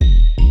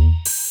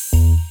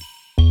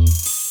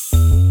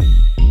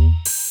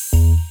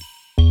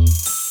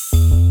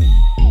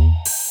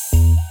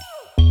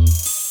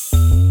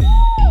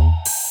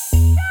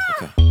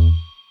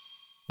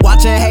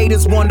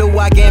wonder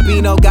why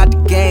Gambino got the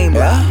game.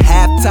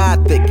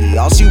 Half-tied thicky,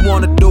 all she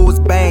wanna do is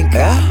bang.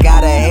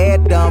 Got her hair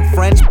done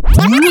French.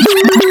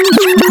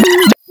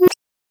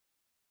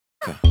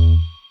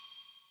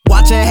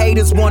 Watching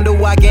haters wonder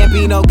why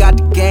Gambino got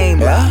the game.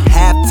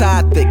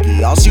 Half-tied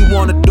thicky, all she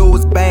wanna do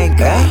is bang.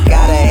 Got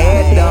her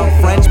hair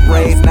done French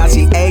braids, now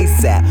she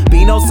ASAP.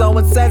 Bino so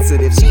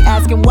insensitive, she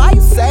asking why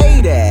you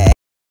say that.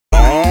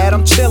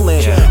 I'm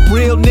chillin',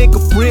 real nigga,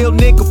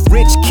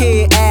 rich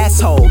kid,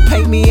 asshole.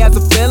 Paint me as a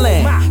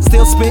villain,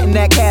 still spittin'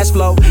 that cash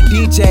flow.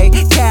 DJ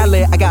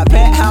Khaled, I got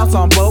penthouse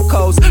on both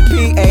coasts.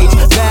 PH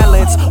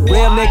balance,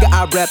 real nigga,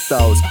 I rep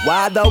those.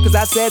 Why though? Cause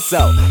I said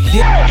so.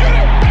 Yeah.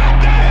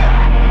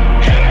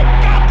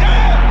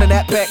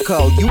 That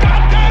Petco, you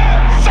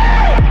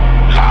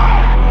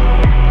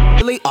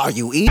really? Are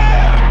you eat?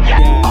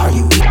 Are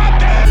you eat?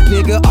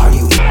 Nigga, are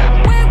you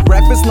eat?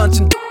 Breakfast, lunch,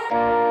 and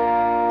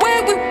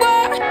where we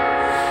were,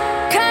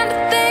 kind of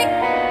thing.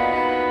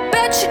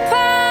 Bet you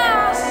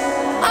pass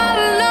all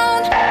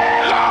alone.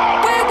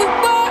 Where we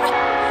were,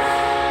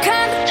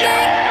 kind of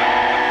thing.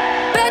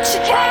 Bet you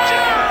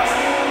pass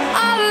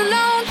all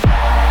alone.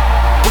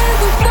 Where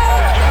we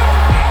were,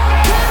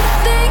 kind of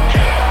thing.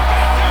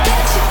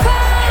 Bet you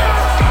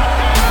pass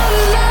all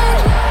alone.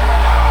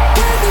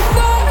 Where we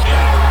were,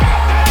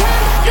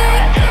 kind of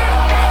thing.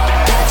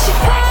 Bet you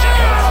pass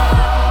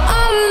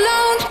all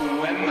alone.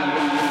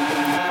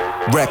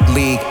 Rec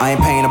league, I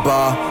ain't paying a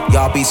ball.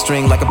 Y'all be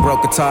string like a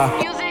broke guitar.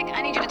 Music,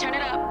 I need you to turn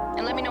it up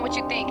and let me know what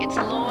you think. It's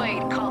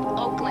Lloyd called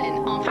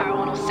Oakland on Power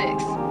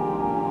 106.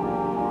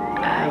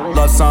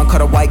 Love song,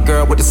 cut a white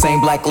girl with the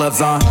same black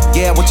gloves on.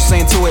 Yeah, what you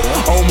saying to it?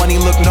 Old money,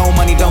 look, no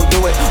money, don't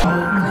do it.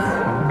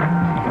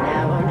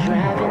 Now I'm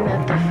driving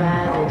up the 5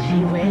 and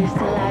she waits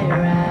till I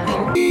arrive.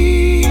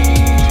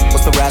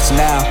 What's the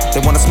rationale?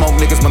 They wanna smoke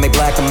niggas when they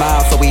black them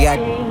out, so we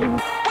act.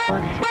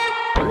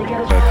 Only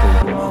got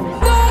a moment.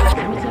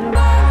 Take me to the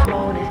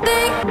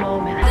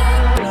moment.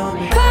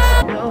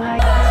 Know how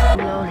you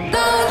lonely.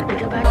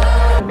 Think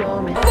about the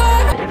moment.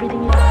 But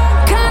everything you know.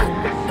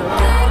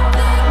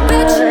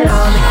 Bet you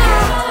pass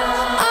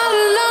all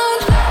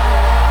alone.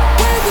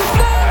 Where we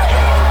were,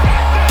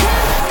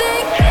 kind of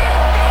thing.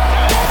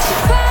 Bet you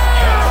pass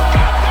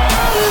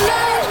all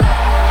alone.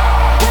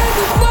 Where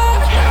we were,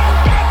 kind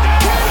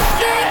of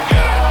thing.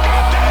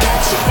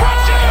 Bet you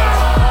pass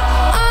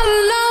all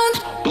alone.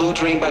 Blue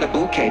dream by the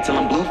bouquet till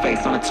I'm blue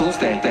face on a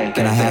Tuesday.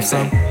 Can I have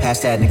some?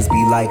 Hashtag niggas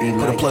be like.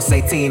 Put a plus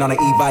 18 on an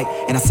e-bike.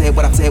 And I said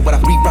what I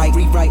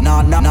rewrite.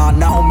 Nah,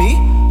 homie.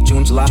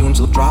 June, July,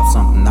 drop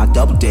something. I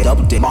double dip.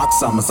 Mark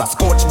summers, I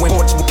scorch wind,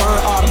 burn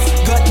autumn.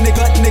 Gut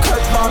nigga,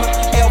 hurt bomber.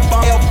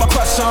 L-bomb,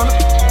 crush on her.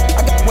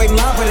 I got to wait in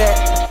line for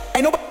that.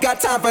 Ain't nobody got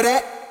time for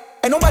that.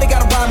 Ain't nobody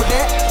got a rhyme with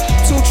that.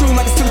 Too true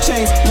like it's 2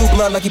 chains. Blue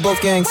blood like you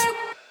both gangs.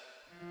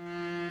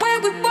 Where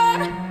we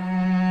were,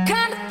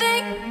 kind of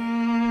thing.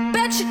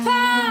 Bet you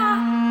pass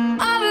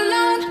all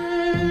alone.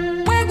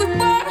 Where we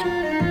were,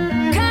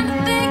 kind of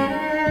thing.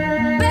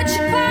 Bet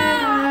you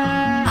pass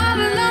all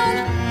alone.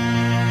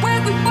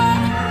 Where we were,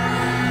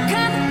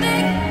 kind of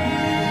thing.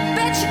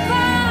 Bet you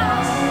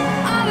pass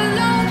all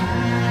alone.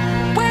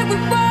 Where we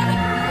were,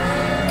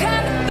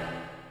 kind of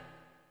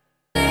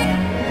thing.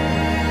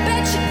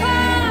 Bet you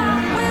pass.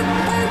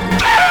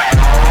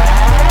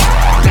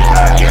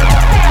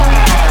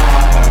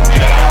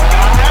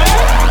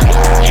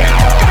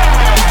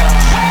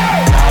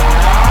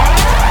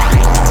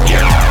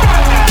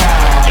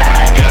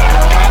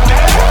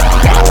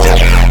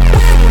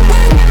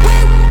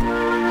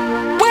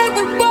 Where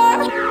we were,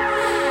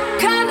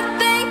 kind of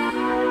thing.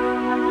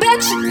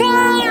 Bet you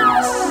pass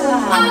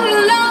all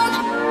alone.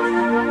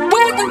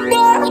 Where we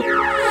were,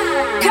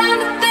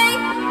 kind of thing.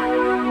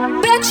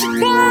 Bet you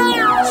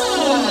pass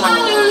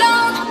all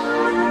alone.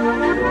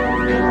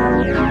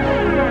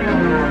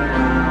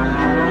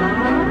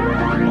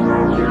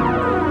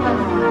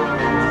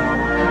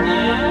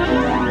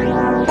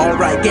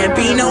 Alright,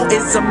 Gambino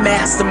is a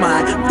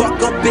mastermind.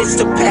 Fuck a bitch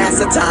to pass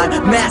the time.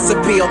 Mass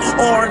appeal,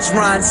 orange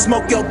rind.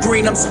 Smoke your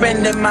green, I'm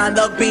spending mine.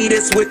 The beat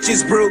is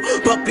witch's brew.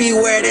 But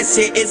beware, this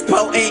shit is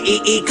potent.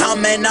 EE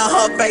coming on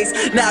her face.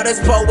 Now there's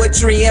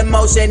poetry in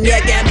motion. Yeah,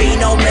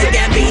 Gambino make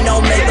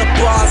the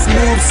boss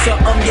move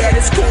something. Yeah,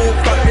 this cool,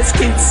 fuck this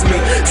keeps me.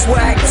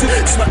 Swag too,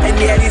 smutting.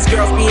 Yeah, these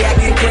girls be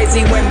acting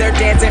crazy when they're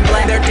dancing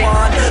blind. They're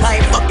on. I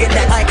ain't fucking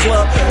that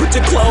nightclub. Put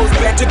your clothes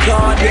back, you're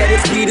gone. Yeah,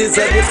 this beat is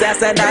a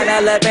disaster.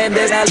 9/11,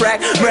 there's that track.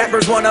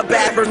 Rappers wanna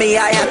bad for me,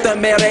 I have to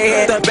mail they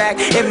hit the back.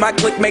 In my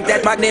clique, make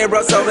that my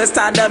Nero, so it's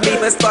time to meet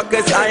this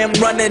fuckers. I am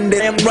running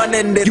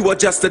this, you are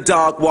just a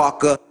dog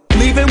walker.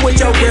 Leaving with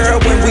your girl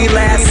when we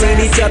last seen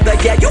each other.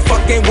 Yeah, you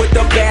fucking with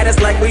the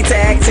baddest like we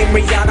tag team.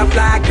 Rihanna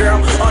fly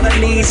girl on her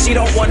knees, she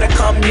don't wanna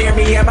come near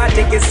me. And my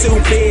dick is too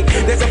big,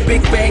 there's a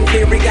Big Bang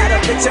Theory. Got a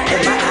picture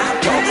in my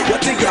iPhone.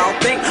 What do y'all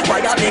think? Why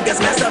y'all niggas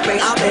masturbate?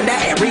 I'm in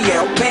that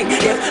Ariel pink.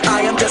 If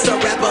I am just a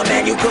rapper,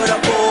 man, you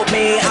could've fooled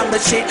me. I'm the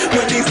shit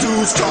when these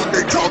dudes talk,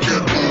 they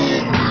talking.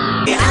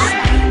 Yeah.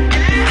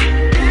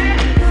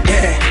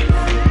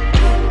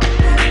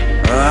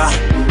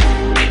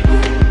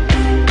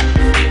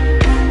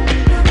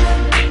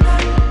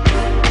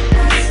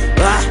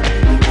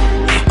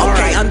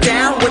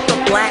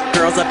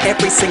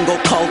 every single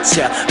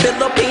culture.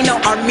 Filipino,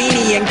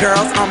 Armenian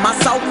girls on my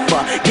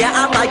sofa. Yeah,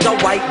 I like a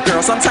white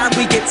girl. Sometimes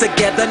we get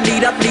together,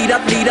 lead up.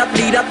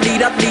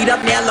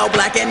 Yellow,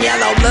 black and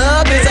yellow.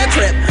 Love is a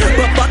trip,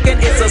 but fucking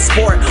is a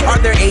sport. Are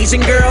there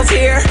Asian girls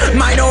here?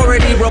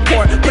 Minority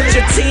report. Put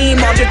your team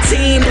on your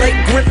team. Blake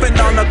Griffin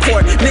on the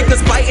court.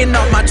 Niggas biting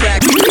on my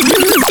track.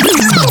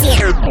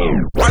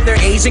 Are there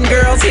Asian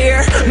girls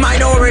here?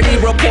 Minority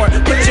report.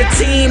 Put your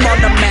team on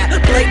the map.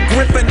 Blake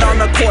Griffin on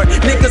the court.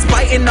 Niggas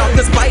biting on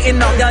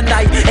the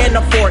knife and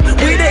the fork.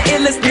 We the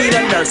illest, need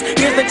a nurse.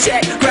 Here's the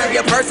check. Grab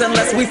your purse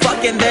unless we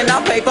fucking, then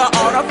I'll pay for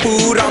all the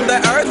food on the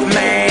earth,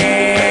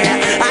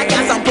 man. I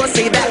got some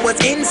pussy that was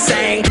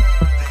insane.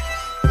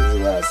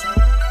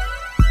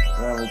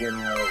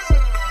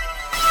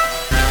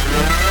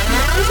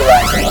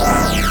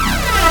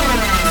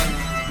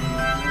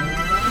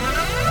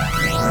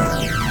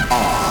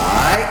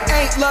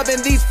 I ain't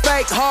loving these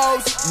fake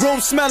hoes.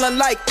 Room smelling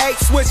like 8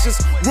 switches.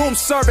 Room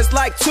service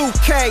like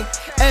 2K.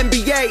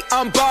 NBA,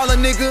 I'm ballin',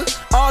 nigga.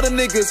 All them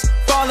niggas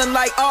falling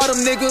like autumn,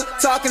 nigga.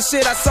 Talking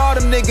shit, I saw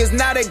them niggas.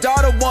 Now they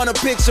daughter want a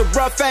picture.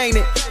 Rough, ain't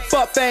it?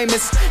 Fuck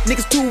famous.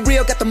 Niggas too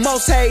real, got the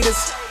most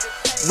haters.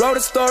 Wrote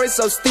a story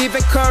so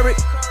Stephen Curry.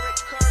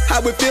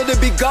 How it feel to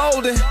be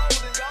golden?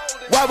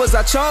 Why was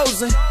I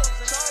chosen?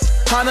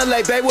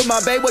 Honolulu, babe with my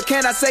babe, what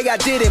can I say? I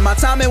did it, my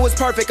timing was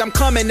perfect, I'm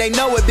coming, they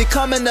know it.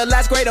 Becoming the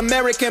last great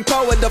American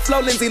poet, the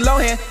flow Lindsay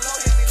Lohan.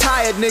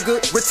 Tired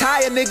nigga,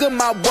 retired nigga,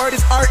 my word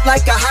is art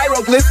like a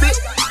hieroglyphic.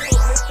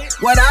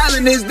 What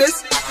island is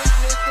this?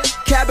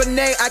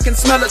 Cabernet, I can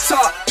smell her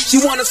talk.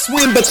 She wanna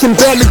swim but can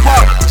barely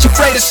walk. She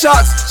afraid of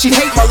sharks, she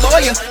hate my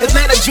lawyer.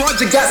 Atlanta,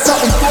 Georgia got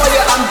something for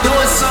ya. I'm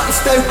doing something,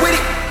 stay with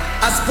it.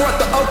 I sport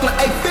the Oakland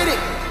 850.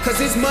 Cause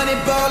it's money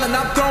ball and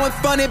I'm throwing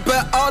funny,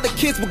 but all the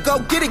kids will go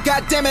get it,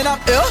 goddammit, I'm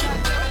ill.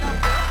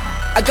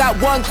 I got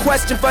one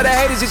question for the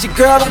haters, is your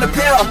girl on the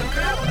pill?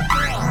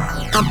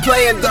 I'm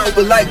playing though,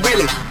 but like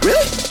really?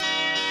 Really?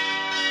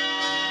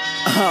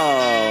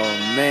 Oh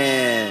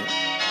man.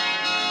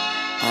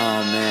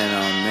 Oh man,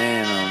 oh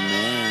man, oh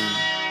man.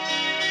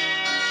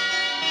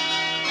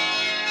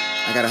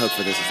 I got a hook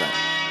for this, it's like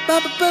ba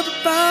ba ba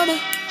ba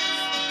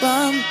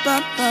ba ba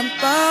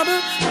ba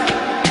ba.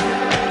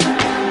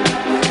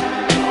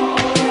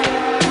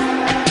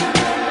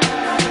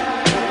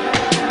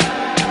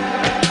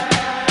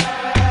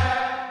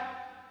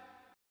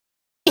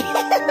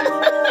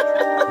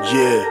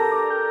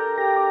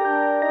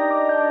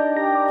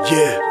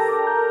 Yeah,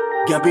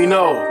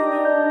 Gambino,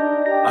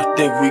 I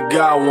think we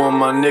got one,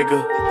 my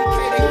nigga.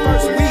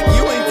 First week,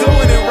 you ain't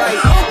doing it right.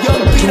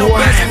 Young Bino,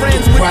 best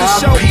friends with the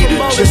show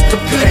promoters.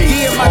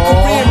 Yeah, my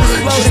career is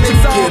loaded,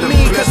 it's all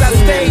me, cause I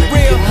stay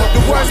real.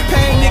 The worst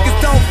pain niggas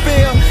don't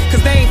feel,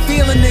 cause they ain't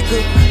feeling nigga.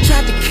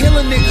 Tried to kill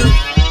a nigga,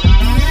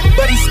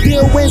 but he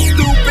still went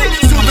stupid.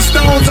 Silver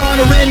stones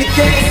on the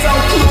renegade, so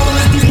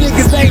clueless. These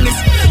niggas ain't this.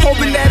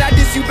 Hoping that I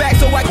diss you back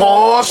so I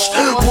pause.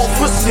 Wolf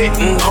was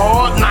sitting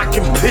hard,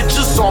 knocking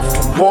pictures off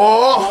the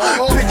wall.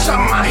 Bitch,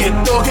 I'm out here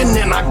thugging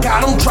and I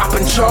got them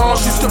dropping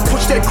jaws. Used to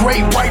push that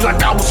great white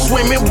like I was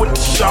swimming with the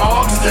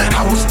sharks.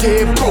 I was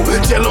dead broke,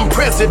 tell them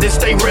presidents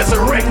they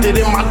resurrected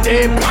in my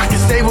dead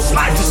pockets. They was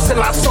lifeless till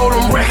I sold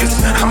them records.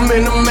 I'm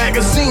in a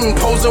magazine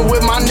posing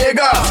with my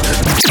niggas.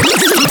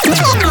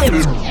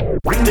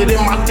 In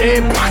my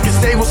dead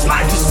pockets, they was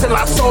lifeless till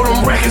I sold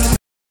them records.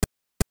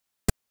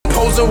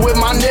 Posing with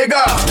my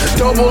nigga,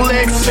 double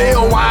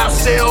XL,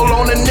 YSL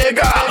on a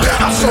nigga.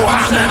 I'm so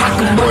hot, I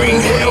can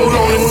bring hell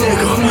on a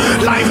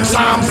nigga.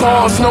 Lifetime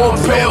bars, no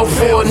bail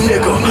for a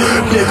nigga.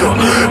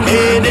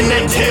 Head in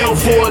that tail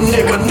for a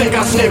nigga. Think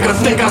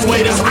I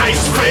weigh this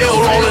ice fell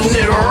on a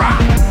nigga. Rock.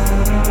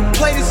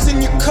 Play this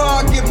in your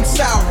car, give him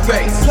sour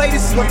face. Play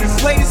this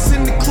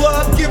in the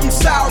club, give him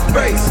sour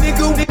face.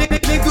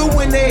 Nigga,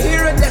 when they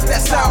hear it, that's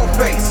that sour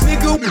face.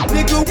 Nigga,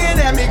 get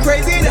at me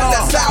crazy,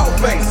 that's that sour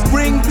face.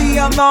 Bring the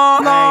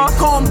alarm,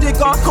 calm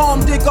digger.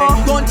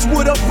 Lunch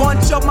with a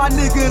bunch of my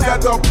niggas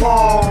at the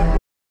bar.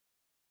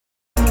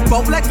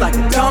 Bowflex like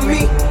a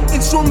dummy,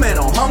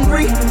 instrumental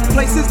hungry.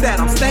 Places that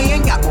I'm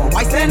staying got more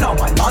whites than all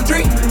my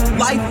laundry.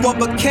 Life of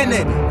a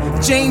Kennedy,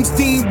 James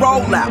Dean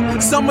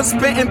rollout. Summer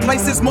spent in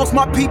places most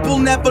my people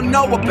never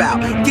know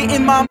about.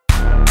 Getting my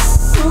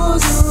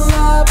Who's in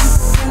love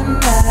with you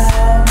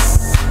now?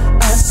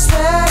 I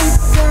swear to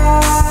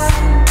God,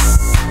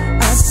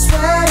 I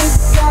swear to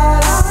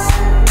God I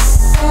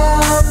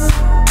am.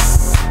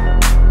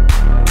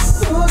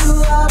 Who's in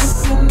love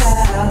with you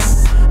now?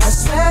 I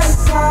swear to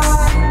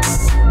God,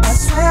 I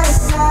swear to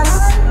God I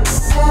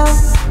am.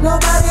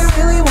 Nobody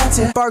really wants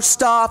it.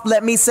 First off,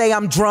 let me say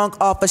I'm drunk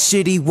off a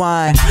shitty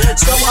wine.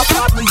 So I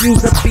probably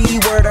used the B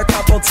word a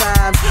couple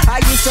times. I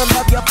used to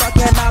love your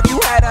fucking mouth,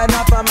 you had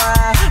enough of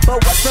mine.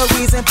 But what's the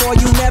reason for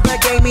you never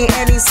gave me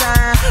any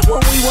sign? When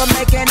we were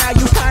making out,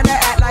 you kinda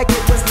act like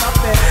it was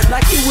nothing.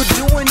 Like you were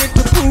doing it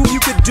to prove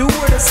you could do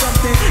it or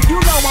something. You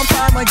know I'm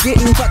fine with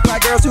getting fucked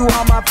by girls who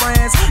are my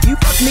friends. You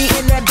fuck me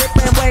in a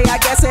different way, I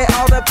guess it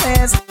all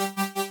depends.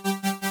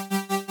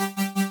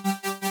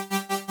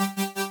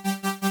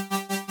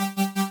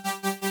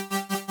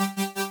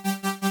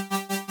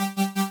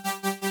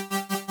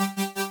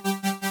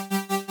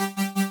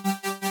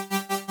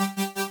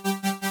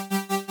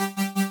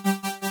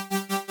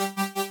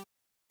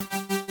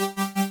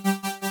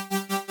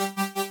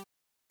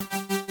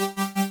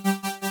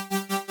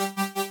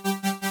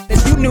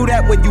 knew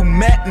that when you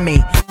met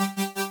me.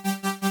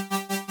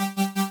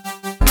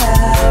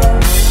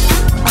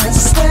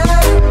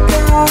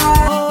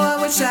 Oh, I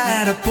wish I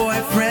had a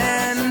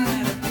boyfriend.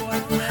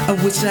 I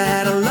wish I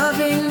had a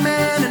loving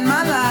man in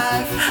my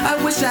life. I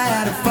wish I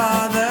had a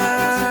father.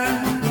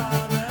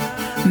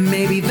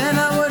 Maybe then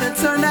I would've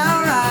turned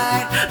out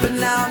right. But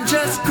now I'm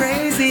just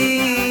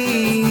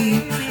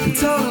crazy. I'm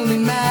totally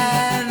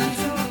mad.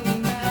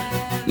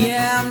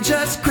 Yeah, I'm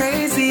just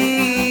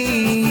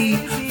crazy.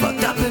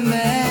 Fucked up and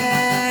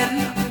mad.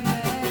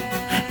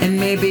 And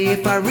maybe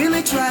if I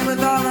really try with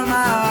all of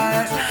my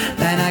heart,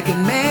 then I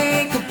can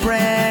make a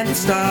brand and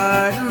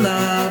start in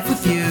love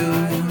with you.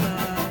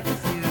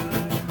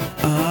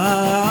 Oh,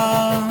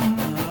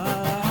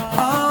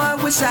 I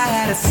wish I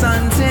had a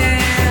suntan.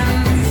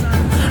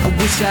 I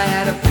wish I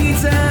had a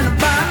pizza and a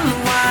bottle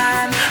of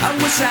wine. I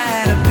wish I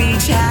had a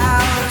beach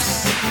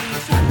house.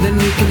 Then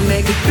we can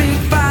make a big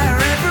fire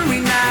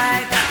every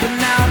night. But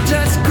now I'm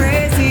just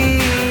crazy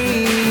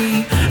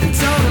and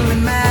totally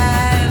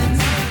mad.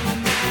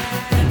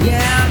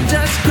 Yeah, I'm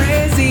just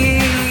crazy,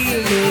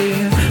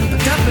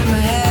 fucked up in my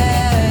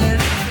head.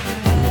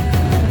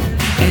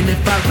 And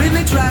if I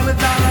really try with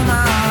all of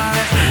my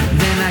heart,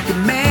 then I can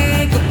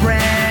make a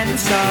brand and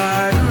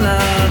start in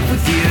love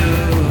with you.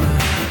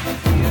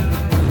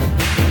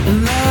 In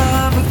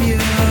love with you.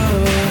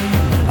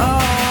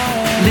 Oh,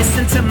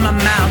 listen to my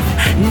mouth,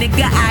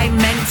 nigga, I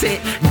meant it.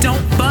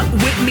 Don't fuck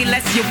with me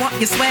unless you want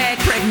your swag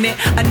pregnant.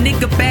 A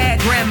nigga bad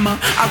grammar,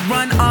 I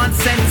run on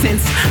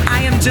sentence.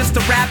 I am just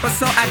a rapper,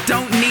 so I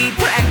don't need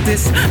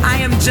practice. I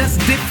am just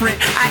different,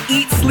 I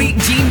eat, sleep,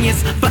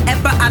 genius.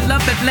 Forever I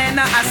love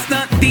Atlanta, I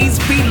stunt these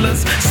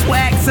feelers.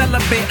 Swag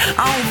celibate,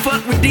 I don't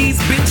fuck with these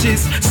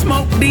bitches.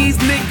 Smoke these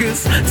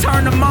niggas,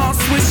 turn them all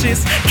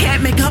swishes.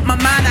 Can't make up my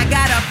mind, I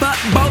gotta fuck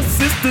both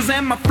sisters.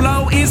 And my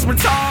flow is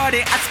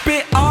retarded, I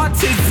spit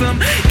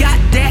autism. Got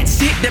that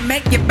shit that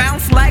make you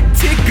bounce like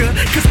Tigger.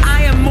 Cause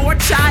I am more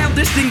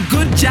childish than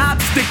good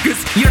job stickers.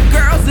 Your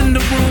girl's in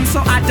the room,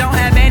 so I don't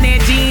have any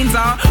jeans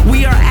on.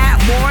 We are at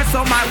war,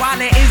 so my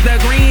wallet is the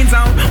green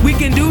zone. We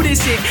can do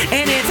this shit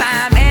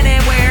anytime,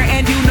 anywhere.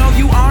 And you know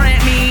you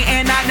aren't me,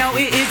 and I know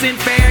it isn't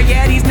fair.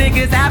 Yeah, these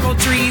niggas apple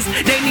trees,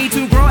 they need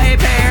to grow a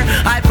pair.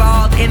 I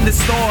balled in the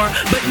store,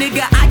 but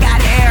nigga, I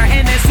got hair.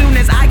 And as soon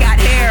as I got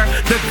hair,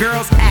 the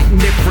girls act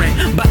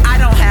different. But I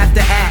don't have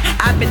to act,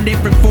 I've been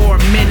different for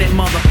a minute,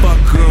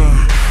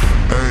 motherfucker.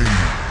 Hey.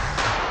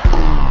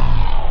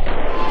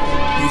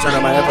 You turn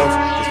on my headphones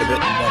just a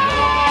bit.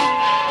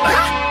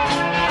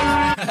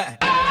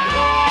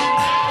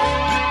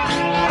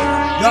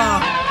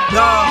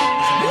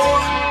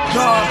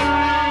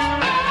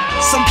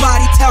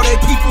 Somebody tell their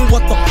people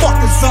what the fuck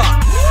is up.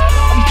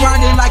 I'm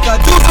grinding like a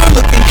dude,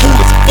 looking cool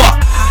as fuck.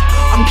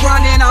 I'm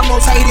grinding, I'm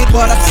most hated,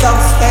 but I'm so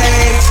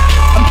stage.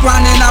 I'm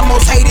grinding, I'm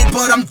most hated,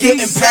 but I'm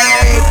getting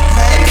paid.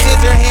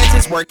 Scissor hands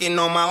is working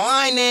on my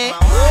lining.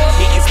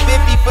 Getting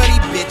spiffy for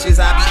these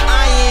bitches I be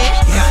eyeing.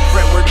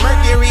 Fretwork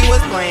Mercury was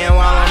playing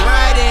while I'm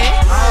riding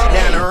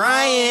down to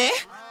Ryan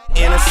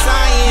in a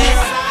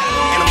science.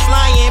 And I'm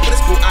flying, but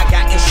it's cool, I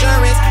got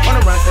insurance. On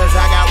the run cause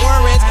I got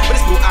warrants, but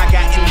it's cool, I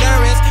got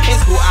endurance. In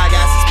school I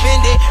got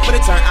suspended, but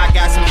in turn I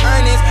got some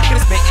earnings.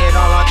 Could've spent it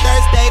all on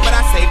Thursday, but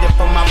I saved it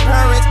for my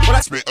parents. Well,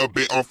 I spent a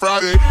bit on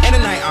Friday, and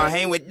tonight I'll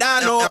hang with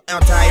Donald.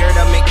 I'm tired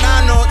of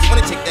McDonald's,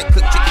 wanna chick that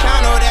cook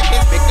Chicano, that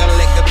can speak a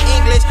lick of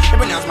English and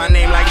pronounce my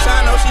name like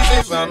Chano. She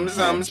said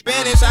something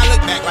Spanish, I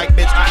look back like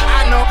bitch,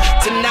 I know.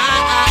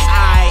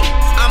 Tonight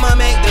I'ma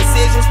make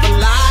decisions for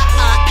life.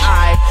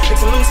 Fix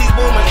some Lucy's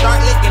boomers, start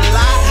licking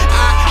live.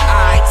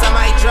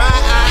 Somebody try.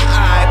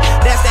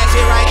 That's that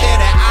shit right there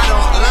that I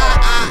don't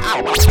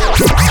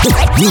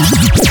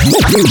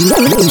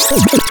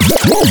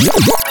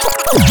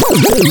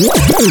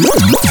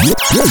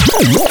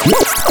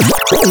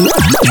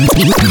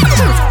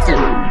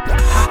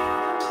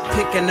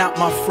Picking out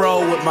my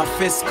fro with my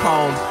fist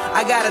comb.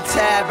 I got a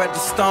tab at the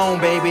stone,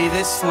 baby,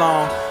 this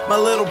long. My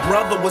little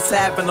brother was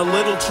having a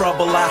little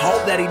trouble. I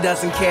hope that he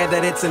doesn't care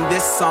that it's in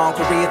this song.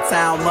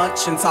 Koreatown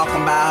luncheon,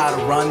 talking about how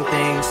to run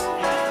things.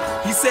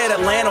 He said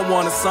Atlanta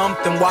wanted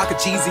something. Waka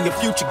G's in your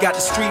future got the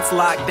streets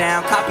locked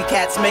down.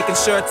 Copycats making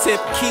sure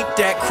Tip keep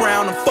that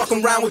crown. I'm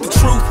fucking around with the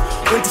truth.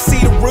 Went to see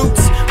the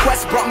roots.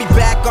 Quest brought me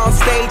back on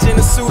stage in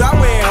a suit. I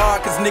went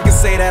hard cause niggas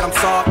say that I'm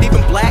soft.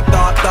 Even Black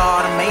thought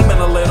I'm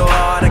aiming a little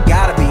hard. I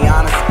gotta be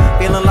honest.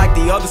 Feeling like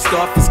the other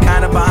stuff is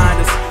kinda behind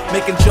us.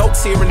 Making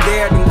jokes here and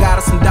there, then got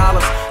us some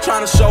dollars.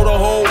 Trying to show the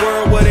whole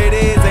world what it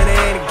is, and it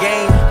ain't a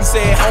game. He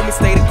said, homie,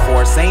 stay the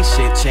course, ain't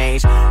shit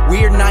changed.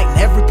 Weird night and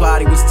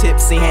everybody was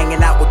tipsy,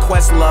 hanging out with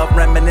Questlove,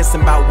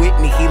 reminiscing about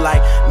Whitney. He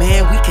like,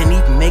 man, we can't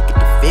even make it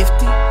to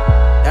 50.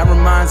 That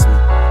reminds me,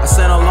 I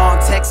sent a long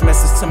text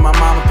message to my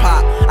mom and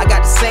pop. I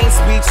got the same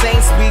speech,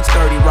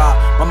 30 Rock.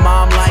 My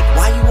mom like,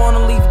 why you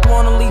wanna leave it,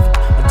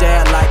 My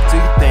dad like, do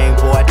your thing,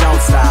 boy,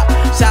 don't stop.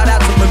 Shout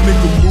out to my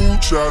nigga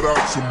Lou, shout out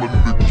to my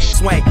nigga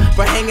Swank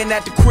for hanging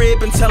at the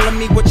crib and telling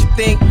me what you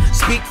think.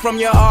 Speak from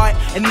your heart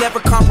and never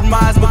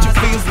compromise what you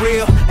feel's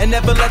real. And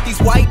never let these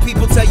white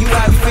people tell you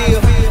how to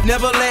feel.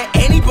 Never let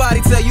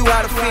anybody tell you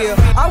how to feel.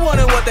 I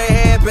wanted what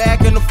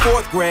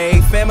 4th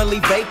grade, family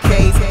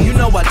vacates. You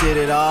know I did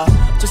it all,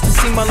 just to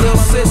see my little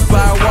sis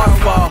by a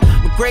waterfall.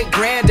 My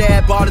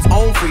great-granddad bought his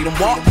own freedom,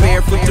 walked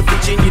barefoot to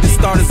Virginia to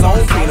start his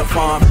own peanut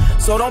farm.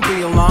 So don't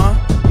be alarmed,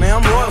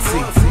 man, I'm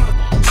royalty.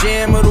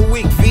 Jam of the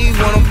week,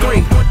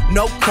 V103.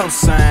 No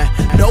cosign,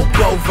 no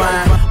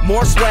bovine.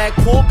 More swag,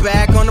 pull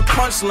back on the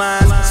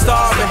punchlines.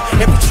 Starving,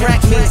 every track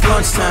means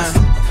lunchtime.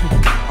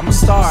 I'm a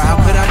star, how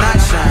could I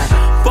not shine?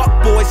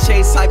 Fuck boys,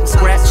 chase hype and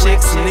scrap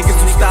chicks. Niggas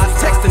who stop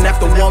texting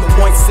after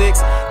 1.6.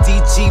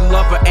 DG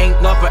lover, ain't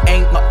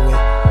fuck with.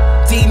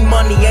 D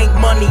money, ain't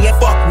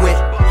fuck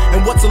with.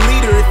 And what's a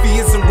leader if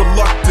he isn't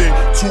reluctant?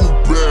 Too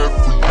bad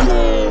for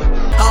y'all.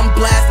 I'm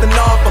blasting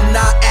off, I'm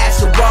not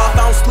Asher Roth.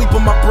 I don't sleep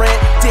on my bread,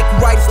 dick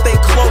right, stay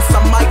close.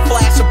 I might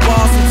flash a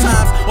ball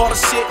sometimes. All the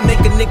shit make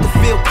a nigga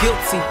feel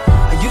guilty.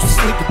 I used to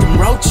sleep with them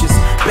roaches.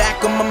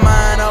 Back on my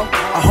mind, oh,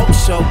 I hope the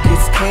show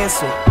gets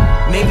canceled.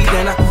 Maybe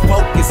then I can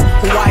focus.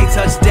 Hawaii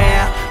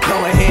touchdown. Go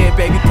ahead,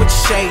 baby, put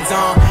your shades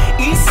on.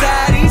 East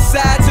side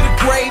to the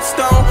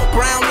gravestone.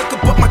 Brown liquor,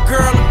 but my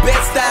girl in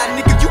Bed-Stuy.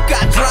 Nigga, you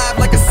got drive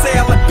like a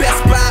sale at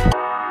Best Buy.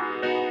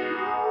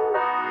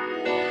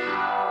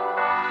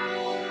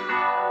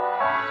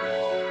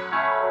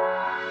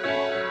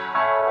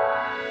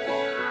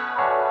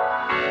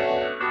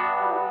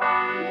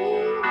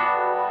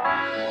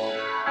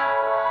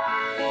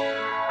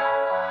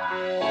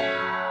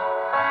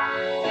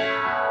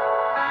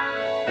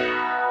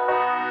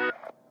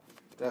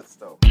 That's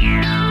dope.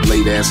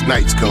 Late ass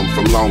nights come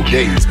from long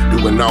days,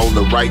 doing all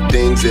the right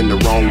things in the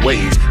wrong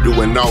ways,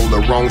 doing all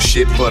the wrong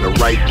shit for the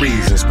right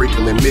reasons,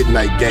 sprinkling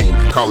midnight game,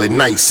 call it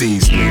night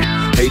season.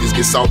 Haters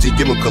get salty,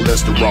 give them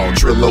cholesterol.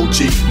 Trill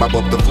OG, mop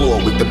up the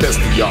floor with the best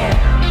of y'all.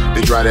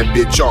 They dry that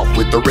bitch off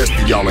with the rest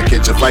of y'all and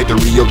catch a flight to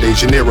Rio de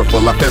Janeiro for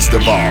La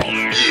Festival.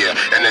 Yeah,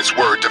 and that's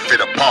word to fit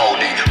a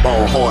baldy.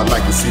 Ball hard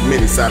like a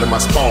cement inside of my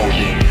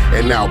Spalding.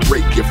 And now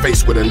break your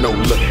face with a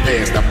no-look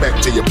pass. Now back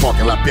to your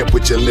parking lot pimp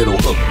with your little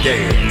hook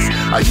gas.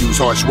 I use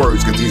harsh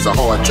words cause these are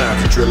hard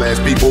times. And trill ass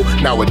people,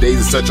 nowadays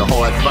it's such a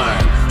hard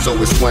find. So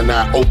it's one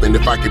eye open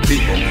if I can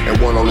peep them,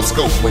 and one on the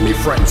scope when they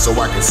frontin' so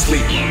I can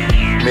sleep.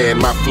 Man,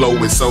 my flow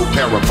is so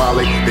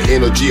parabolic, the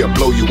energy will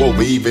blow you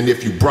over even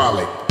if you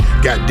brolic.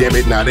 God damn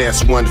it, now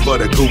that's one for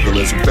the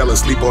Googlers who fell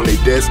asleep on their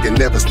desk and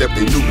never stepped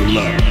their noodle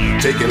up.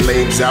 Taking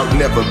lanes out,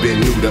 never been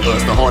new to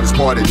us. The hardest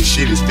part of this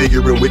shit is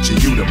figuring which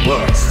of you the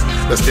bust.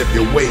 Let's step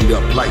your weight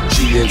up like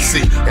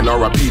GNC, and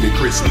R.I.P. to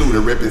Chris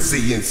Luda reppin'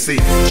 CNC.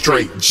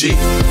 Straight G.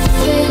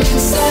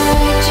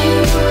 Inside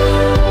you,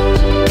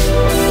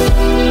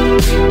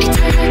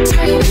 it's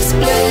hard to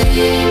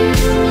explain.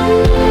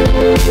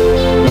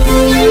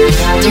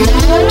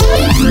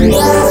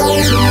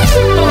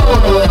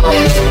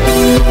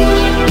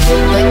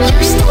 But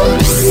you're still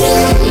the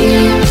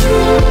same.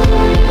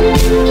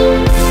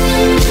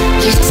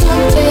 There's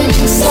something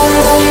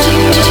inside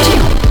you.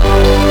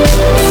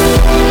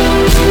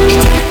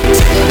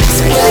 It's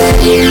hard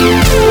to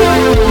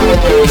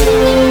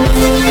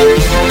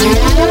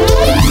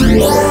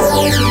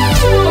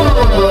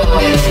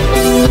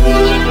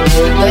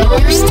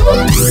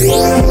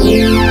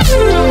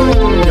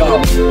Yo,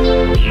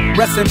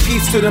 rest in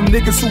peace to them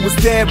niggas who was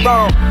dead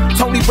wrong.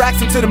 Tony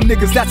Braxton to them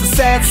niggas, that's a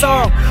sad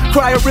song.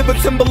 Cry a river,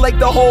 Timberlake,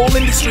 the whole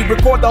industry.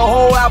 Record the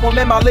whole album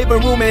in my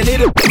living room and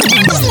hit it.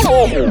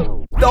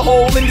 The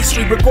whole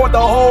industry, record the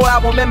whole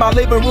album in my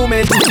living room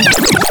and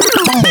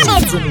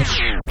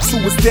who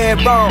was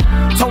dead wrong.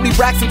 Tony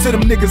Braxton to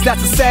them niggas,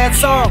 that's a sad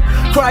song.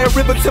 Cry a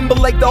river,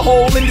 Timberlake, the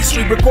whole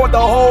industry. Record the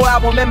whole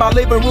album in my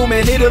living room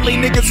in Italy.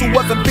 Niggas who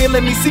wasn't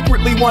feeling me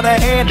secretly want a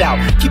handout.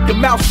 Keep your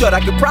mouth shut, I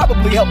could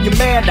probably help your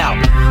man out.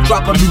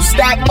 Drop a new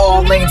stack,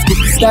 all lanes get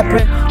to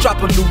steppin'.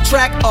 Drop a new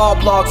track, all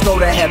blogs go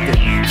to heaven.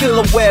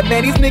 Killer Web,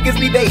 man, these niggas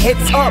need they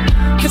hits up.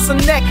 Kiss her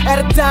neck, add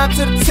a dime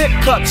to the tip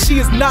cup. She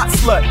is not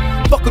slut.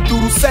 Fuck a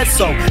dude who said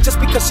so. Just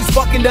because she's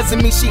fucking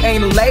doesn't mean she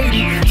ain't a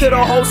lady. To the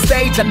whole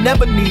stage, I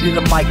never needed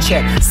a mic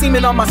check.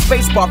 Semen on my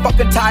spacebar,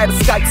 fucking tired of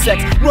Skype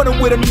sex. Running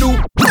with a new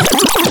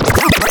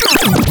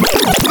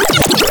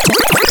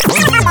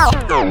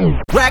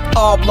rack,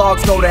 all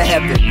blogs go to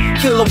heaven.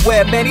 Killer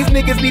Web, man, these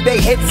niggas need they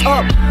hits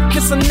up.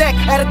 Kiss her neck,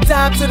 add a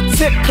dime to the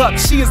tip cup.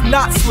 She is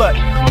not slut.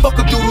 Fuck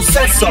a dude who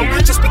says so.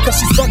 Just because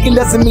she's fucking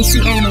doesn't mean she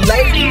ain't a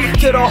lady.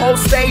 To the whole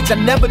stage, I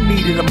never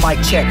needed a mic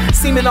check.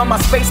 Semen on my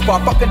spacebar,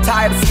 fucking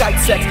tired of Skype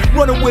sex.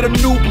 Running with a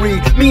new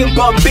breed, me and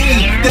Bun B.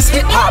 This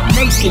hip-hop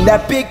nation,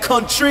 that big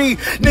country.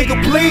 Nigga,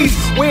 please,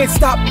 we ain't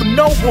stop for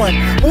no one.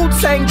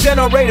 Wu-Tang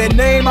generator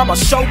name, I'm a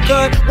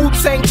shogun.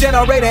 Wu-Tang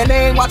generator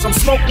name, watch them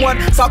smoke one.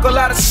 Talk a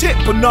lot of shit,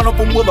 but none of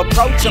them will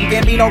approach him.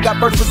 Gambino got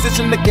first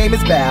position, the game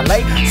is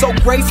ballet. So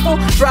graceful,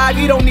 drive,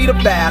 you don't need a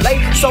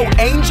valet. So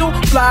angel,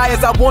 fly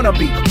as I wanna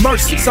be.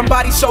 Mercy,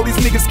 somebody show these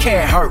niggas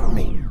can't hurt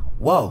me.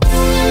 Whoa.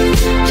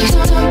 There's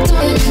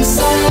something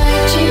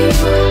inside you.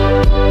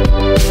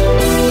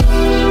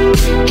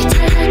 It's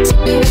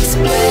hard to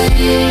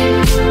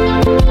explain.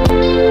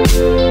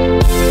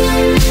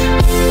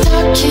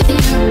 Talking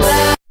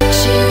about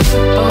you,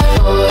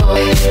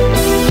 boy,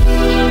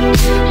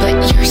 but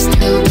you're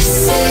still the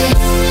same.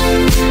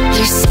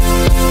 You're so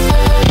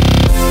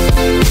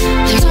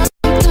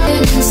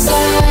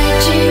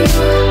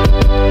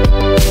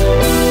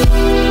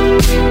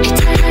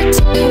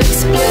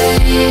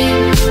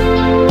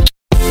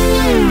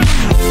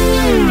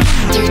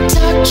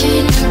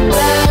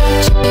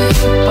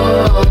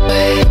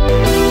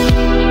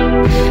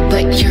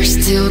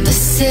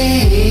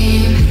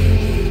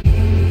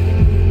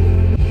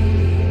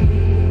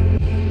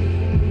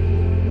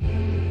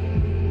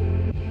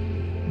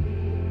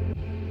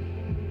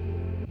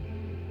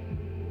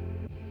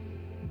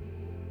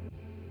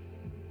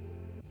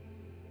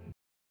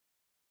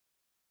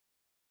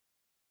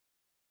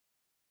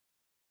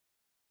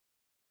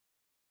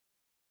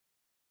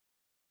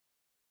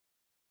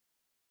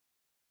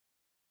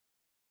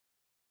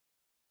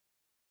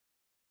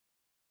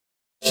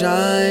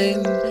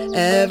sunshine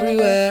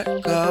everywhere I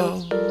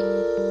go.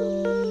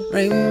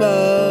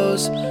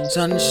 Rainbows,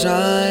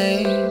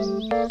 sunshine.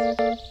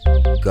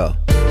 Go.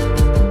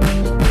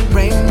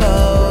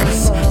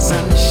 Rainbows,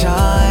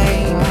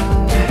 sunshine.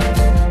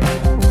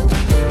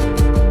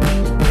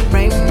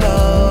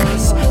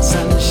 Rainbows,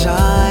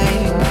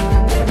 sunshine.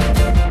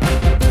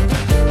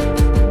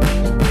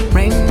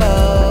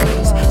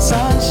 Rainbows,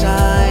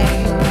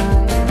 sunshine.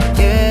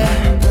 Yeah.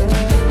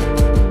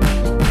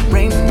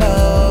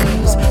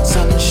 Rainbows,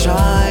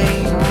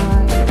 sunshine.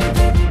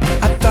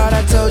 I thought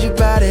I told you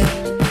about it.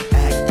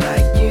 Act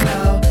like you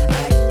know,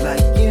 act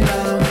like you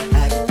know,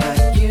 act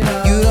like you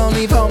know. You don't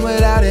leave home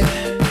without it.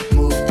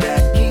 Move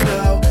that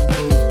kilo,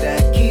 move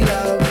that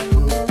kilo,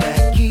 move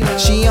that kilo.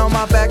 She on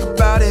my back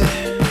about it.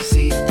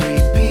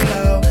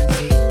 C3PO,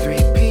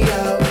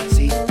 C3PO,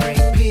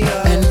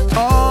 C3PO. And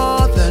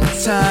all the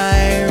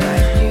time. Act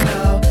like you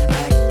know,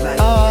 act like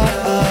you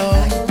know,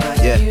 act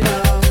like you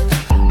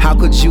know. How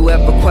could you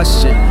ever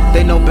question?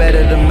 They know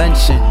better to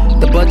mention.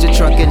 The budget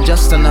trucking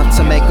just enough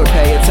to make her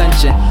pay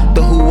attention.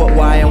 The who, what,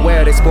 why, and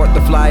where. They sport the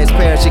flyest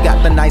pair. She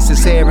got the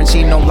nicest hair and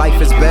she know life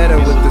is better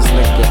with this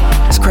liquor.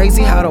 It's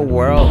crazy how the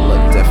world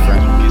look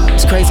different.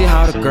 It's crazy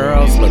how the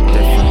girls look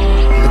different.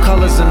 The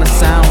colors and the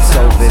sound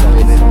so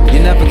vivid.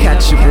 You never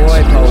catch your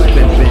boy pole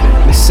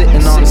pimpin'. Me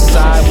sitting on the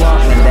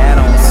sidewalk and that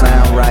don't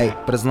sound right.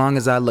 But as long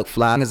as I look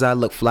fly,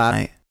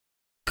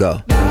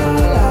 go.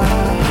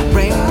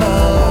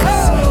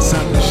 Rainbows,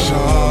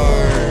 sunshine.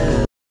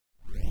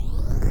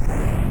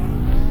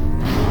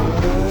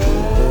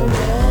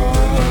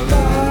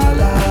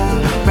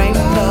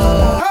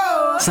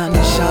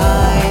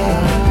 Sunshine.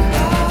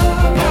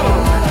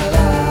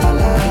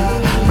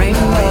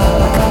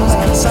 Rainbows,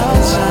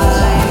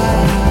 sunshine.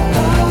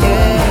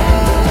 Yeah.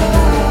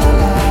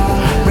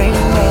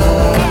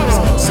 Rainbows,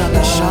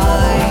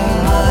 sunshine.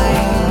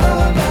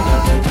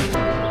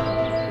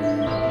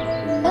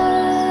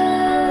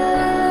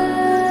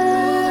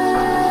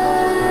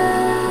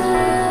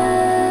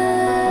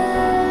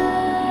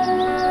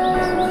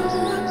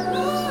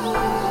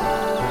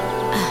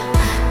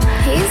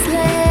 His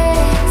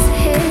legs,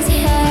 his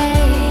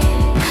hair,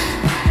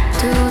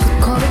 through the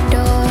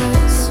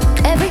corridors,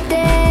 every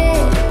day,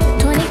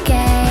 20K,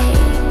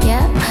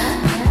 yeah,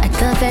 at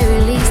the very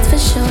least for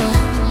sure.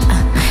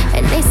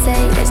 And they say,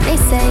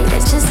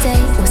 let's just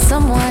stay with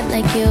someone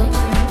like you.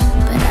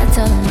 But I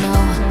tell them no,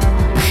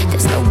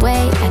 there's no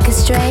way I could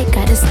stray,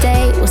 gotta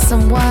stay with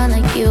someone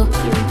like you.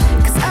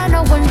 Cause I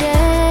know one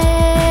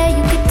day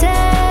you could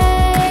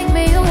take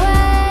me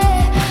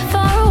away,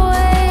 far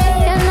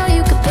away. I know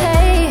you could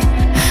pay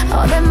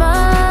all that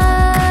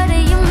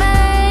money you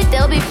made.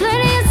 There'll be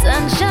plenty of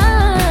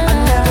sunshine. I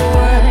never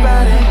worry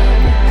about it.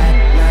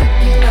 Act like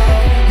you know,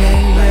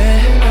 yeah,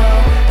 yeah.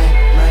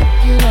 Act like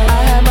you know.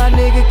 I had my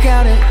nigga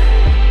counted.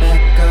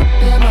 Back up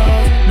them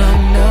hoes,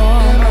 no.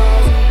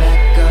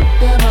 Back up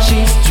them hoes.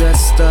 She's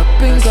dressed up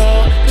in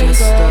gold,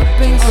 dressed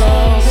up in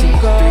gold.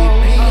 C3PO,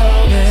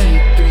 yeah.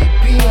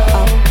 C3PO.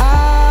 I'm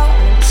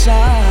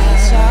outside,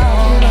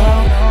 you know.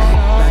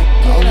 Act like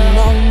you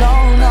know, no.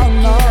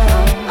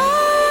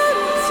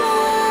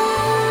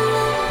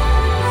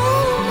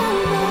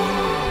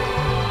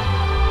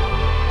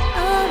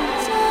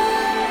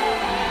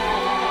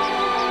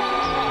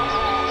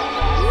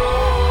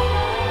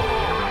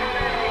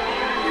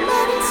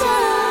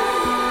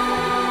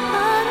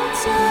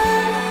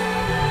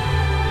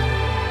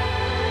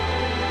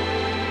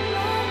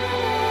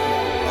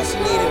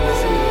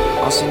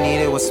 All she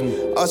needed was some.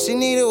 All she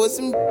needed was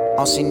some.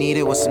 All she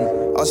needed was some.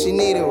 All she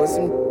needed was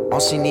some. All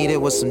she needed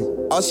was some.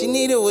 All she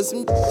needed was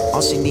some.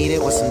 All she needed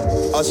was some.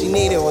 All she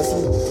needed was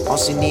some. All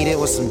she needed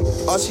was some.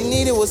 All she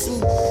needed was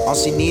some. All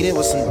she needed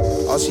was some.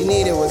 All she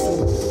needed was some.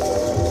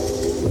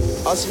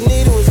 All she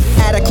needed was some.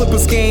 At a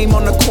Clippers game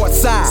on the court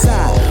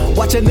side.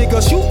 Watch a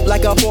nigga shoot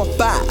like a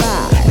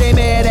 4-5. They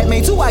mad at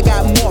me too, I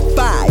got more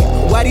fire.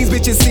 Why these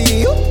bitches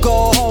see you?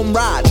 Go home,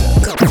 Roger.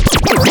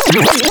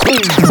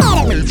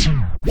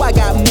 I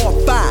got more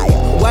fire.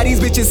 Why these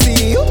bitches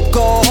see you?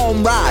 Go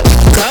home, Roger.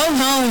 Go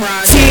home,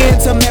 Roger.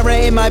 See Tamara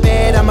in my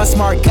bed, I'm a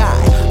smart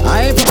guy.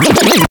 I ain't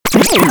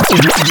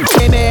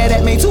they mad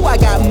at me too, I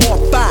got more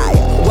fire.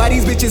 Why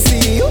these bitches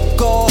see you?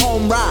 Go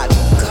home, Roger.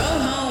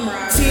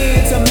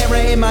 See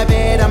Tamara in my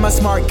bed, I'm a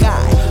smart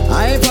guy.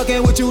 I ain't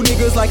fucking with you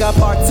niggas like a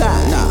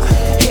part-time. Nah.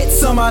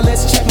 Hits on my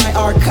list, check my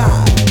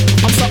archive.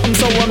 I'm something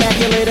so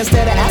immaculate,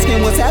 instead of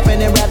asking what's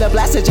happening, rather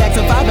blast a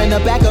Jackson 5 in the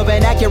back of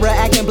an Acura,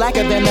 acting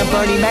blacker than the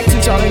Bernie Mac,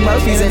 2 Charlie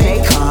Murphys and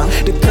Akon.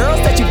 The girls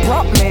that you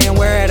brought, man,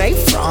 where are they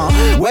from?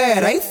 Where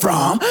are they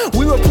from?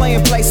 We were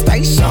playing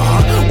PlayStation.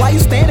 Why you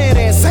standing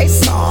there and say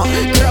song?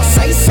 Girl,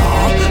 say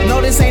song. No,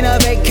 this ain't a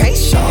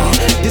vacation.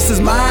 This is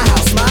my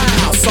house, my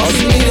house. All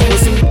she needed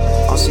was some.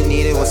 All she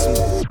needed was some.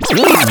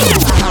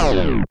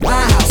 My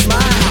house, my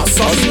house.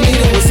 All she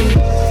needed was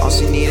some. All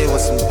she needed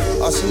was some.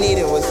 All she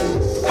needed was some.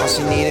 All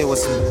she needed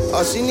was some.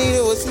 All she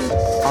needed was some.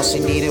 All she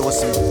needed was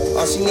some.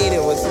 All she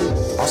needed was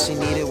some. All she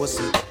needed was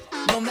some.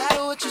 No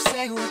matter what you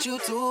say, what you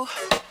do,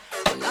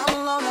 when I'm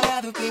alone, I'd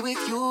rather be with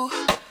you.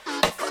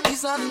 Fuck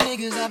these other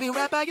niggas, I'll be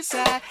right by your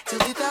side till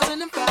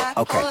 2005.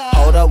 Okay,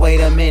 hold up, wait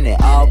a minute.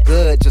 All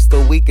good just a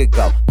week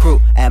ago. Crew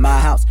at my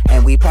house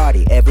and we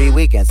party every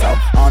weekend. So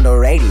on the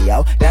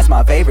radio, that's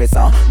my favorite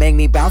song. Make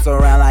me bounce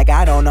around like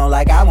I don't know,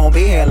 like I won't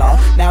be here long.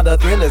 Now the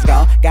thrill is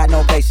gone, got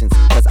no patience,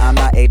 cause I'm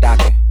not a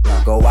doctor.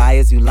 Go, why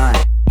is you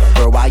lying?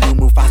 Girl, why you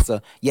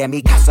Mufasa? Yeah,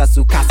 me casa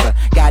su casa.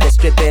 Gotta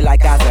strip it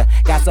like Gaza.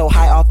 Got so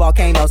high off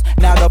volcanoes,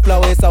 now the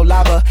flow is so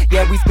lava.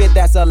 Yeah, we spit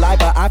that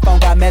saliva.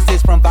 iPhone got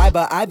message from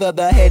Viber. Either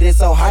the head is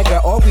so high,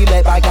 girl, or we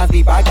let bygones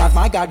be bygones.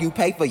 My God, you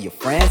pay for your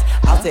friends.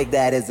 I'll take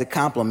that as a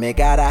compliment.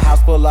 Got a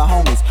house full of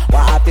homies.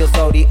 Why I feel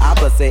so the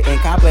opposite.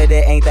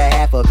 Incompetent ain't the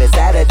half of it.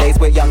 Saturdays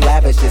with young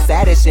lavish shit.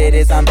 Saddest shit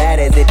is I'm bad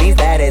as it. These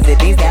bad as it.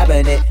 These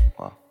cabinet.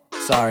 Well,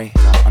 sorry,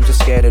 I'm just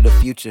scared of the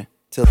future.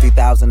 Till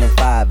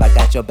 2005, I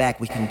got your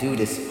back, we can do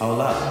this. Hold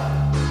up.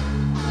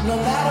 No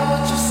matter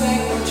what you say,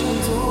 what you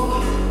do,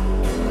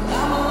 when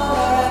I'm alone,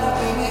 I'd rather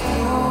be with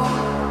you.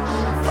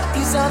 Fuck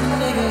these other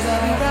niggas,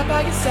 I'll be right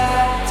by your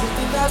side till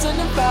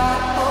 2005.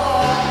 Hold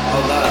up.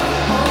 Hold up.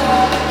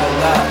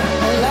 Hold up.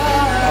 Hold up.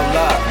 Hold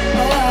up.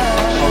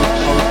 Hold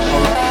up.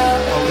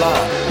 Hold up.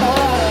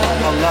 Hold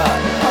up. Hold up.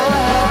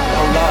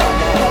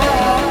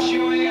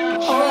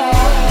 Hold up.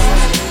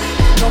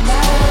 No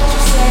matter what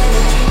you say,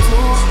 what you do,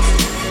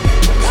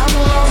 I'm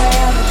alone, I'd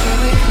rather be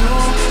with you.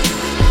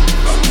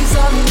 Fuck these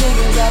other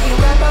niggas, I'll be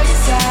right by your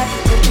side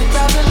till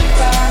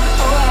 2005.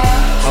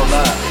 Hold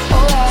up.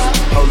 Hold up.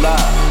 Hold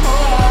up.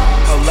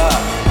 Hold up.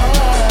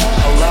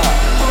 Hold up.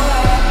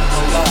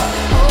 Hold up.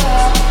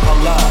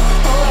 Hold up.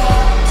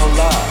 Hold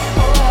up.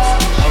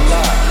 Hold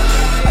up.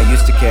 I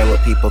used to care what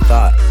people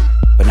thought,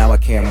 but now I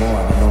care more.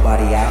 And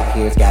nobody out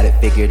here's got it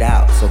figured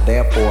out. So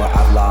therefore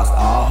I've lost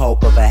all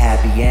hope of a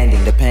happy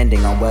ending,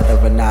 depending on whether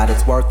or not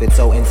it's worth it.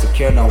 So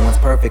insecure, no one's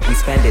perfect, we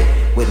spend it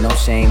with no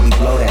shame. We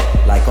blow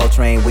that like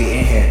Coltrane, we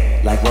in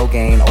here like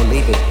Rogaine, or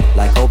leave it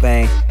like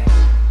Cobain.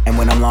 And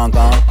when I'm long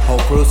gone, whole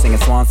crew singing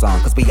swan song,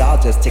 cause we all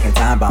just ticking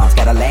time bombs.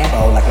 Got a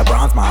Lambo like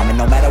LeBron's mom, and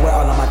no matter where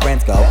all of my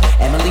friends go,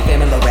 Emily,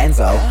 Finn, and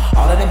Lorenzo,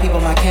 all of them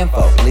people my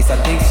kinfolk, at least I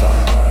think so.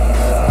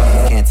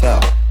 Can't tell,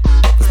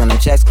 cause when them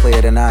checks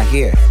clear, they're not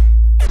here.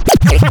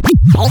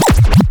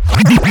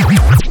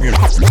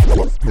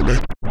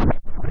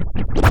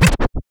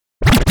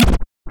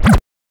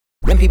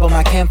 Them people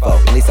my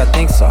kinfolk, at least I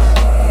think so.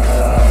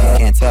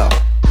 Can't tell,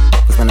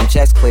 cause when them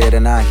checks clear,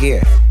 they're not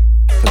here,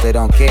 cause they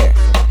don't care.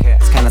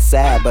 It's kinda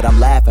sad, but I'm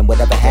laughing.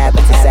 Whatever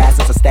happens,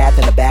 assassins are stabbed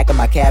in the back of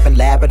my cabin,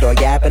 Labrador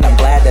yapping. I'm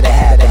glad that it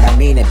happened. I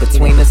mean it.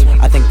 Between us,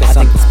 I think there's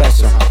something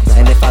special.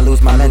 And if I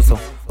lose my mental,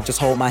 just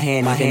hold my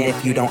hand, even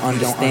if you don't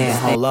understand.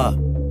 Hold up.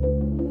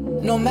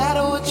 No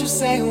matter what you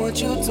say, what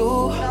you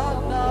do,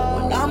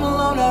 when I'm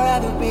alone, I'd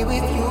rather be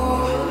with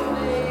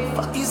you.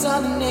 Fuck these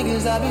other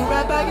niggas, I'll be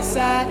right by your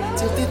side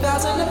till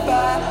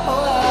 2005.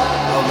 Hold up.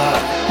 Hold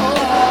up. Hold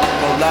up.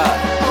 Hold up.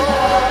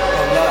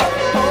 Hold up.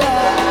 Hold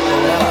up. Hold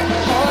up.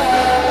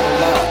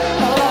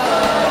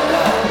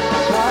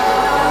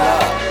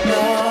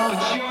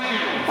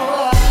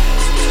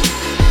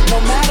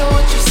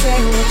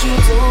 What you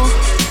do,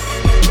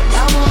 when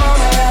I'm alone,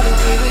 I'd rather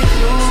be with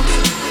you.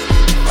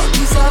 Fuck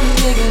these other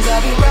niggas,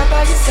 I'll be right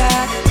by your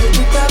side till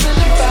 2005.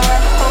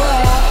 Hold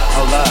up.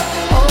 Hold up.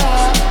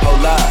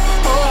 Hold up.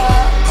 Hold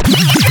up.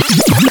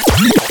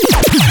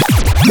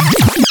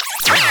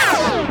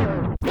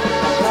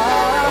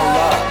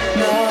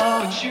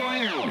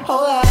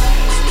 Hold up.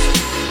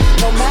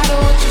 No matter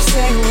what you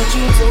say, what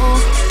you do,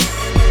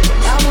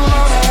 when I'm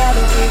alone, I'd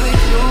rather be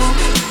with you.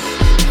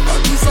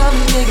 Fuck these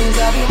other niggas,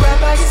 I'll be right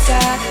by your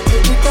side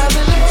till 2005.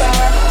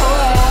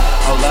 Hold up.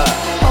 Hold up.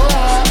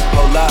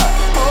 Hold up.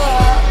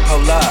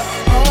 Hold up. Hold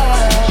up.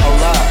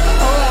 Hold up.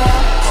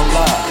 Hold up. Hold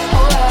up.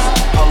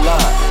 Hold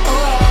up.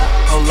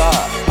 Hold up. Hold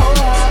up.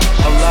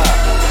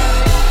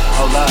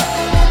 Hold up. Hold up.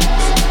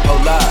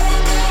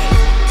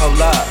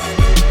 Hold up.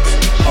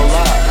 Hold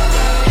up.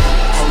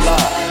 Hold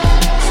up.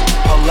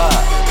 Hold up.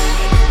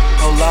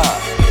 Hold up.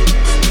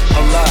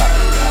 Hold up.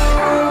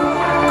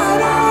 I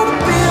don't wanna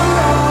be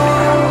alone.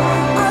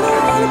 I don't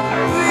wanna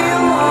be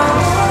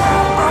alone.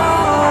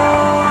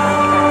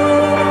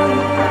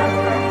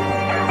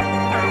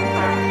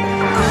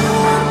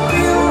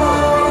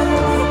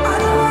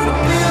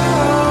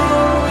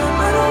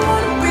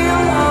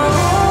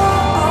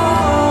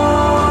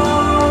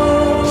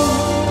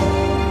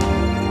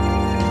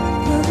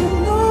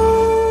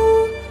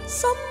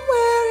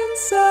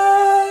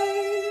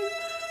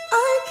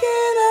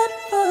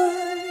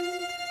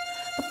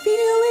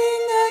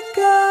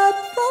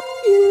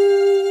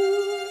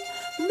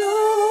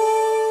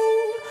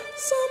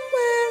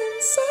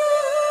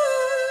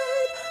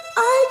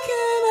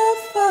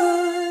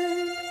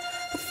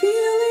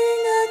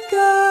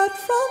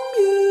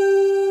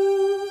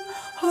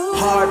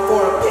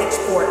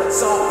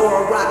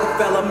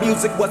 Rockefeller,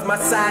 music was my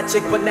side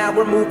chick, but now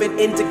we're moving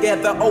in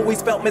together.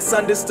 Always felt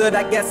misunderstood,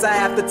 I guess I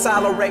have to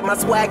tolerate my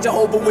swag.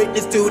 Jehovah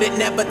Witness dude that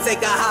never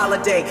take a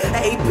holiday.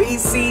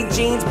 APC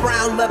jeans,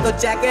 brown leather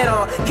jacket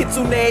on,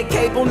 kitsune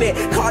cable knit,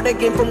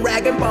 cardigan from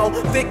Rag & Bone,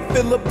 thick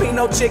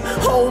Filipino chick,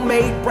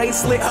 homemade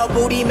bracelet. Her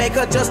booty make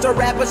her just a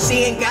rapper, she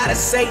ain't gotta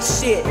say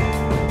shit.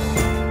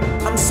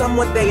 I'm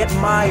someone they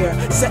admire,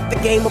 set the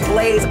game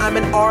ablaze, I'm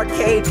an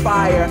arcade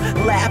fire.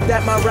 Laughed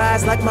at my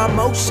rise like my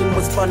motion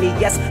was funny.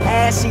 Yes,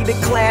 ashy to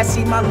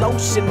classy, my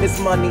lotion is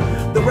money.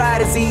 The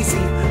ride is easy,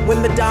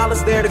 when the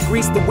dollar's there to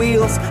grease the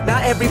wheels.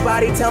 Not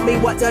everybody tell me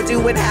what to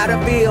do and how to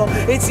feel.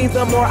 It seems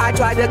the more I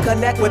try to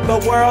connect with the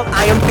world,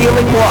 I am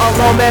feeling more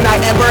alone than I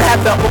ever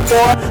have felt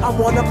before. I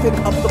wanna pick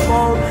up the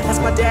phone, ask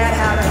my dad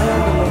how to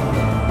handle it.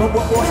 But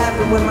what will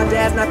happen when my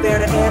dad's not there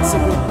to answer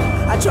it?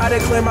 I try to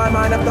clear my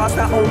mind of thoughts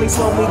that only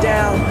slow me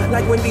down.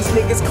 Like when these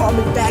niggas call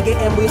me faggot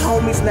and we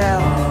homies now.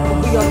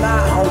 But we are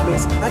not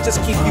homies, I just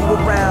keep you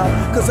around.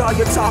 Cause all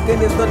you're talking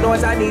is the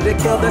noise, I need to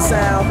kill the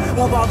sound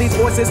of all these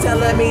voices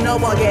telling me no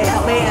one can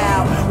help me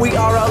out. We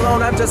are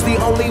alone, I'm just the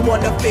only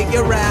one to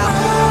figure out.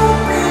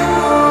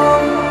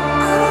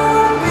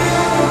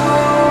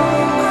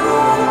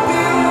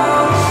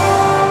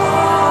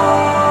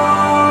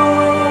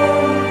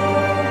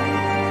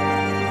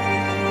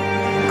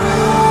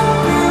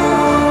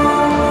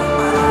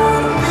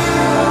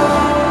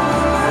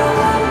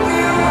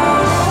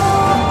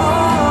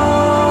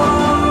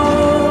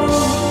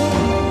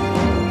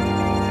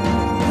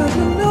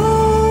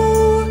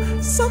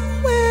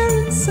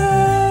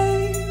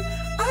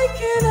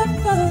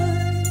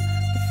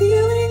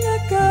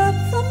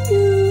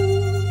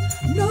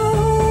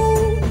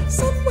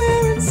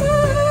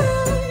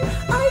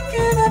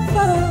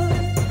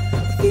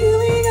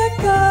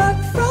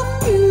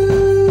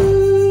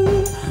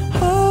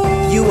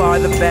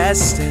 The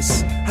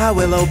bestest, I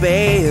will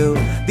obey you.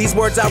 These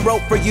words I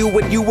wrote for you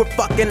when you were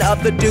fucking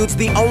other dudes.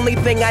 The only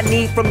thing I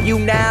need from you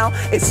now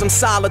is some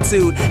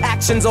solitude.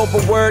 Actions over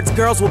words,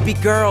 girls will be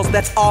girls,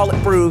 that's all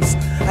it proves.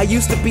 I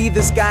used to be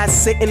this guy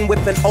sitting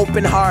with an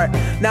open heart.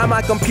 Now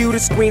my computer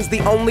screen's the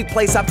only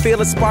place I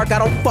feel a spark. I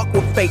don't fuck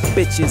with fake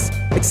bitches,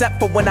 except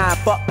for when I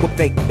fuck with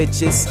fake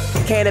bitches.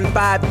 Canon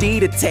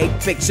 5D to take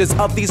pictures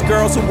of these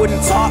girls who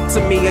wouldn't talk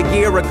to me a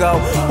year ago.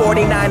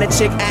 49 a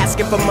chick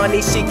asking for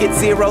money, she gets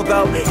zero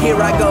though.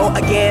 Here I go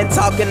again,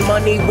 talking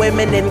money,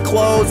 women, and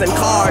clothes and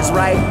cars,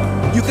 right?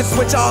 You can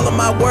switch all of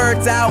my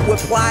words out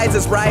with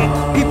plies, right?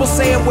 People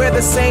saying we're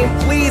the same,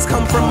 please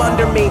come from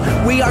under me.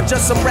 We are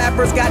just some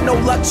rappers, got no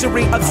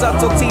luxury of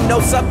subtlety, no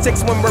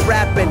subtext when we're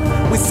rapping.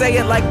 We say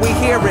it like we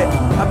hear it.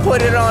 I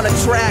put it on a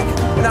track,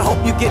 and I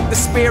hope you get the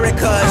spirit,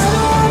 cause I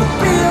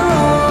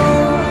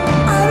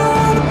don't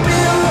wanna be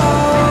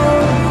alone.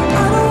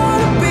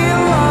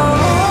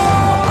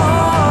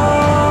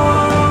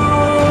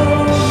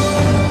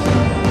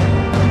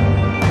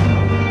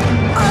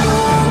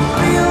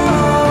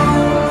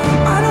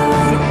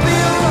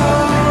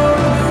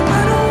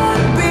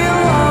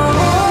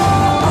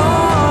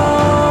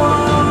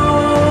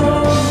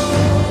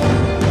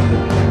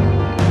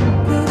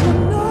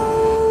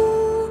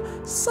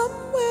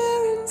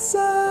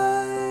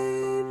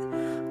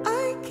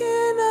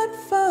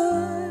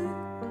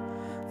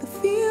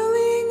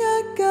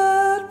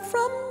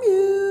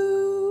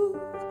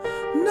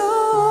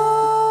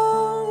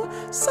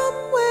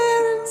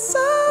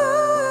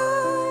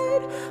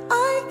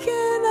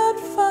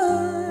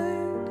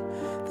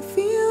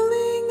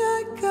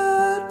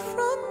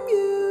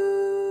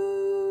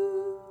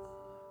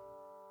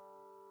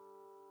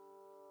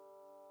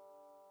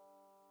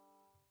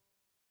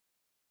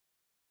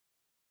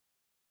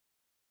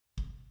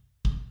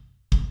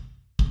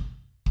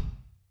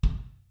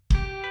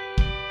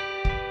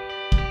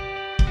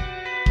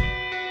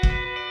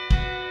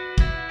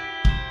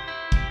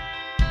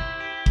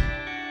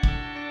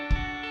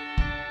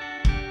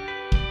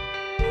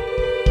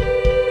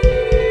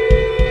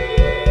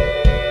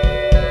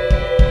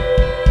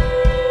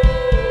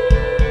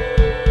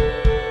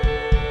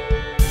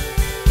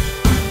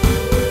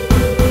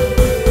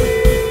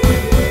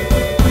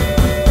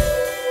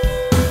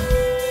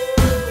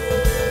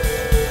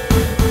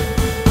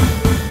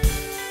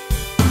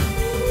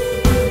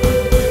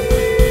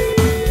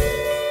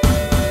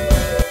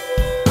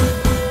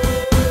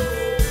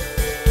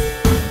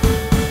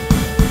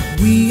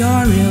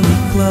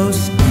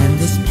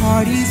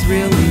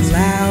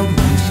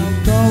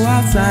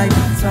 outside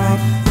to talk.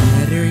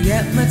 Better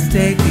yet, let's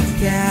take a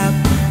cab.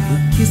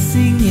 We're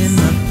kissing in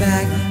the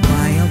back.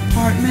 My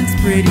apartment's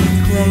pretty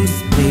close.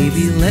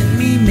 Baby, let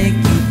me make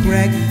you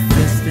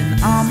breakfast,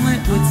 an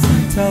omelet with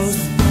some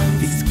toast.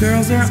 These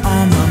girls are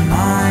on my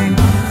mind.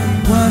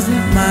 It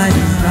wasn't my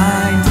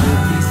design to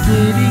be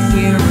sitting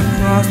here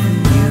across from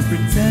you,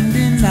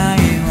 pretending I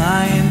ain't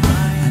lying.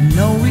 I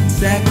know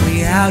exactly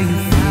how you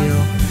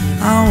feel.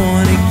 I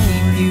wanna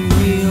keep you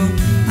real.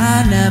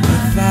 I never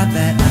thought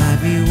that I'd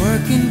be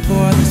working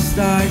for the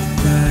stars,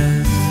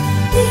 'cause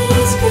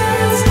these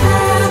girls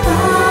have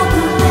all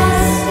the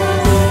best of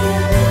me.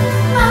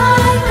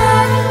 I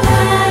bet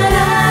that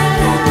I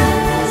get the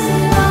best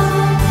of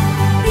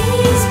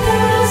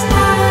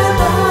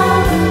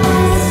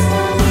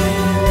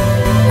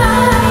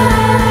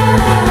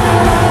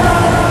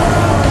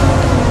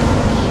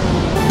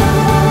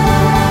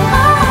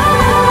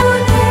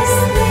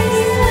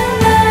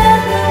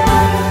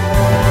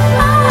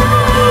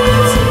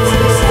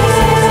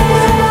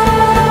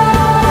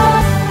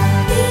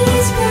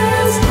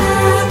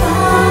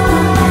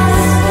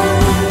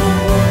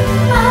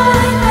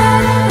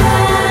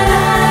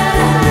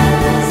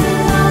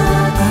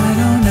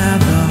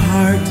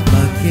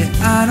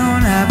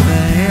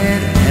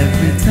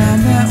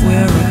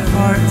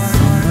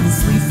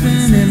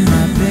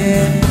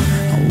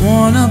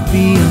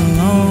be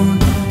alone.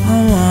 I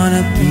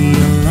wanna be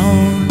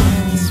alone.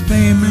 This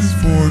famous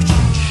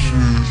fortune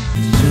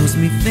shit shows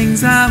me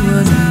things I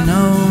wouldn't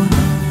know.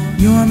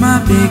 You're my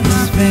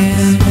biggest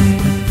fan. I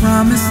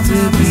promise to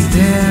be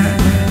there.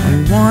 I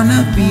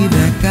wanna be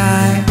that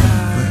guy,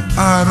 but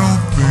I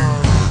don't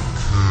think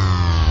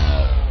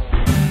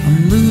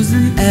I'm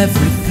losing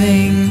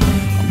everything.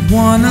 I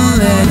wanna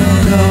let it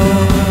go.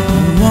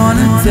 I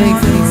wanna take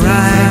the